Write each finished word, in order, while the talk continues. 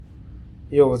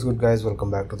Yo, what's good, guys? Welcome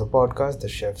back to the podcast. The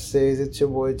chef says it's your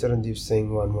boy Charanjeev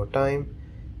Singh one more time,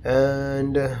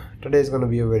 and today is gonna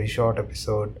be a very short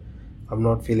episode. I'm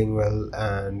not feeling well,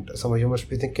 and some of you must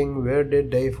be thinking, where did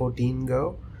day 14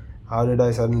 go? How did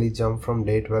I suddenly jump from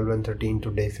day 12 and 13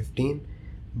 to day 15?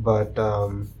 But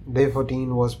day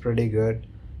 14 was pretty good.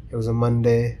 It was a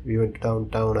Monday. We went to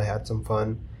downtown. I had some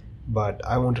fun, but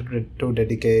I wanted to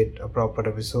dedicate a proper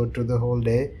episode to the whole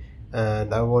day,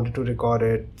 and I wanted to record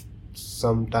it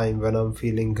sometime when I'm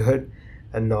feeling good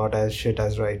and not as shit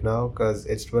as right now, because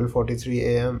it's 12:43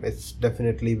 a.m. It's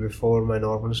definitely before my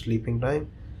normal sleeping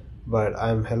time, but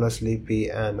I'm hella sleepy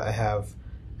and I have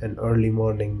an early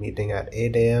morning meeting at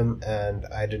 8 a.m. and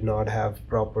I did not have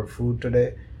proper food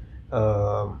today.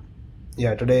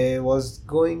 Today was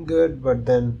going good, but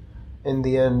then in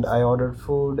the end I ordered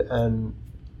food and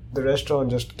the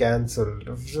restaurant just cancelled. It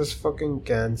was just fucking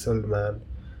cancelled, man.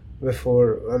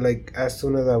 Before, like, as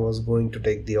soon as I was going to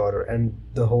take the order, and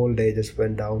the whole day just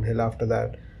went downhill after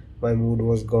that. My mood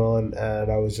was gone,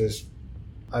 and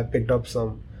I picked up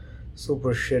some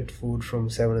super shit food from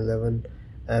 7-Eleven,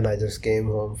 and I just came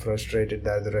home frustrated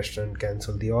that the restaurant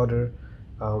cancelled the order.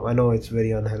 I know it's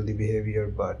very unhealthy behavior,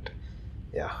 but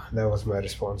yeah, that was my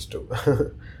response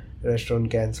to restaurant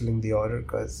cancelling the order,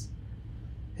 because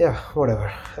yeah,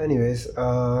 whatever. Anyways,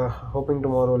 hoping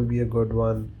tomorrow will be a good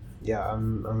one. Yeah,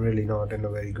 I'm really not in a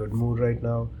very good mood right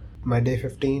now. My day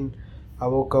 15, I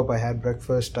woke up, I had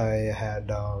breakfast, I had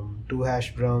 2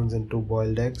 hash browns and 2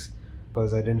 boiled eggs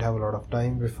because I didn't have a lot of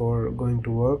time before going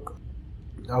to work.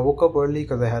 I woke up early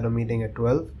because I had a meeting at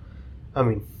 12. I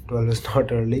mean, 12 is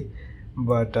not early,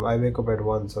 but I wake up at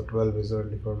 1, so 12 is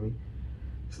early for me.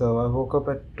 So I woke up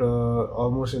at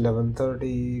almost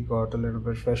 11:30, got a little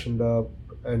bit freshened up,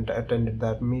 and attended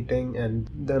that meeting. And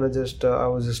then I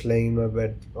was just laying in my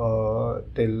bed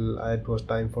till it was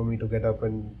time for me to get up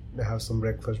and have some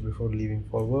breakfast before leaving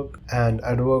for work. And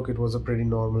at work, it was a pretty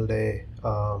normal day.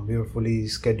 We were fully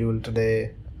scheduled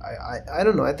today. I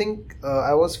don't know. I think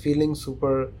I was feeling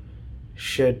super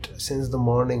shit since the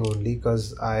morning only,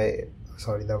 because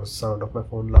sorry, that was the sound of my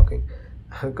phone locking.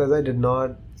 Because I did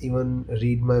not even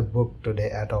read my book today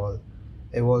at all.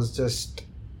 It was just,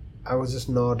 I was just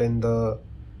not in the,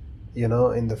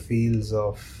 in the fields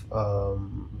of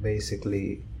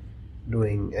basically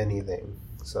doing anything.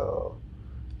 So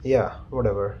yeah,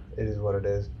 whatever, it is what it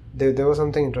is. There was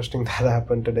something interesting that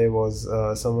happened today. Was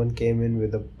someone came in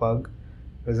with a pug.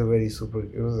 It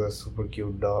was a super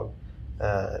cute dog,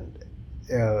 and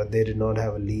they did not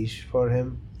have a leash for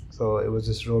him, so it was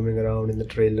just roaming around in the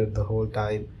trailer the whole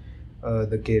time.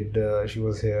 The kid, she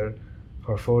was here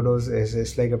for photos.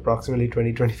 It's like approximately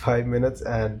 20-25 minutes,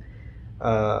 and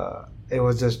it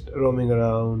was just roaming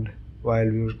around while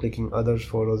we were clicking others'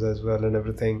 photos as well and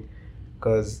everything,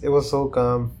 because it was so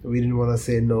calm. We didn't want to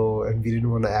say no, and we didn't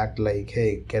want to act like,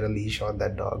 hey, get a leash on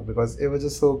that dog, because it was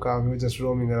just so calm. He was just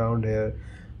roaming around here,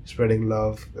 spreading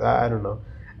love. I don't know.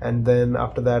 And then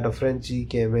after that, a Frenchie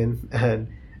came in, and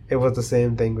it was the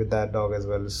same thing with that dog as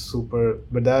well. Super,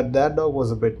 but that dog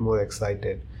was a bit more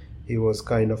excited. He was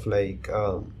kind of like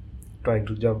trying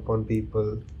to jump on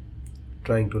people,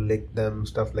 trying to lick them,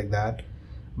 stuff like that.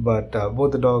 But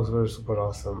both the dogs were super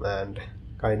awesome and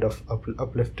kind of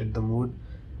uplifted the mood.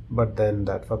 But then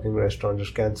that fucking restaurant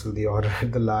just canceled the order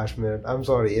at the last minute. I'm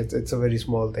sorry, it's a very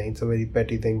small thing. It's a very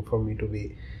petty thing for me to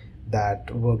be that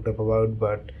worked up about,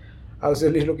 but I was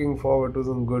really looking forward to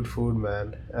some good food,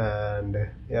 man. And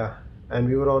yeah, and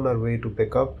we were on our way to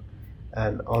pick up,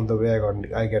 and on the way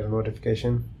I get a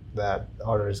notification that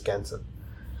order is cancelled.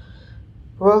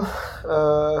 Well,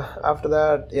 after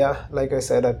that, yeah, like I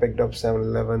said, I picked up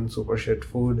 7-Eleven super shit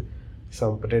food,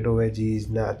 some potato veggies,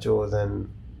 nachos, and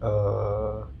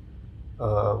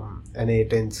an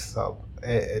 8-inch sub.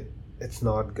 It's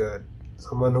not good.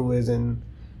 Someone who is in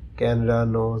Canada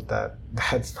knows that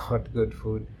that's not good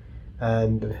food,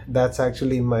 and that's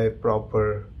actually my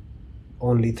proper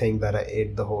only thing that I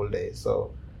ate the whole day.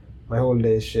 So my whole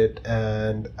day is shit,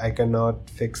 and I cannot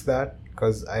fix that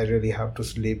because I really have to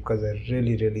sleep, because I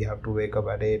really have to wake up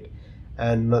at 8.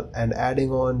 And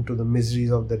adding on to the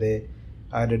miseries of the day,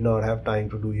 I did not have time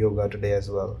to do yoga today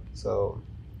as well. So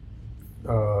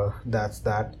that's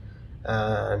that.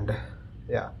 And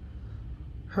yeah,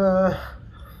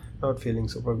 not feeling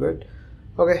super good.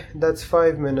 Okay, that's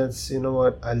 5 minutes. You know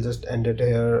what, I'll just end it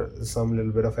here, some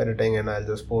little bit of editing, and I'll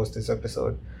just post this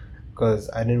episode, because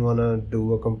I didn't want to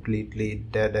do a completely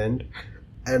dead end,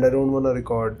 and I don't want to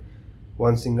record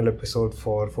one single episode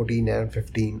for 14 and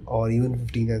 15, or even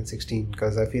 15 and 16,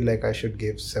 because I feel like I should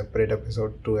give separate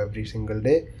episode to every single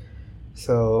day.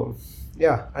 So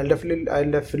yeah, I'll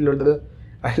definitely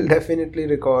I'll definitely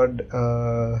record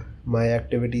my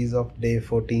activities of day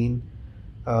 14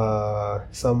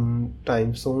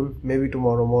 sometime soon, maybe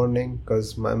tomorrow morning,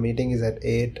 because my meeting is at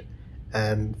 8,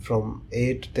 and from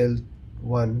 8 till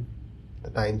 1, the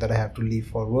time that I have to leave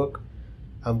for work,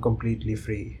 I'm completely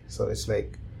free. So it's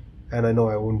like, and I know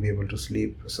I won't be able to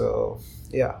sleep. So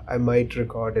yeah, I might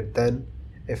record it then.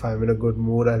 If I'm in a good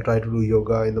mood, I'll try to do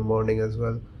yoga in the morning as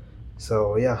well.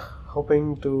 So yeah,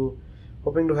 hoping to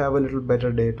hoping to have a little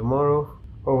better day tomorrow.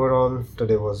 Overall,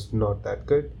 today was not that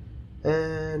good,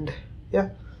 and yeah,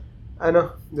 I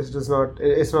know this does not.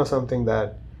 It's not something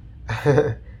that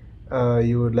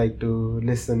you would like to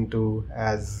listen to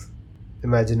as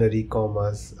imaginary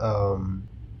commas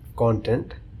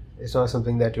content. It's not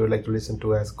something that you would like to listen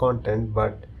to as content,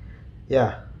 but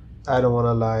yeah, I don't want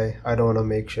to lie. I don't want to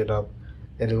make shit up.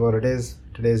 It is what it is.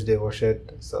 Today's day was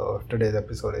shit, so today's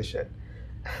episode is shit.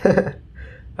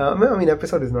 I mean,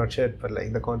 episode is not shit, but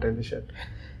like the content is shit.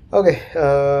 Okay,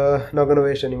 not gonna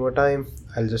waste any more time.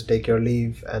 I'll just take your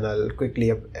leave and I'll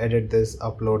quickly edit this,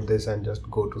 upload this, and just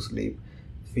go to sleep,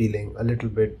 feeling a little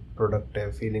bit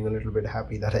productive, feeling a little bit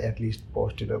happy that I at least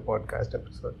posted a podcast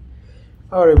episode.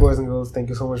 Alright, boys and girls, thank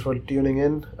you so much for tuning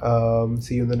in.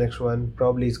 See you in the next one.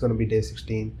 Probably it's gonna be day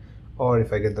 16, or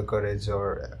if I get the courage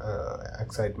or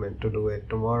excitement to do it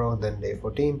tomorrow, then day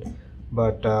 14.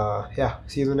 But yeah,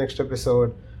 see you in the next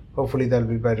episode. Hopefully that'll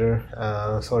be better.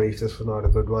 Sorry if this was not a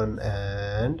good one,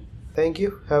 and thank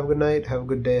you. Have a good night, have a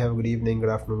good day, have a good evening, good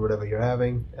afternoon, whatever you're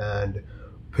having, and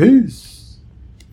peace.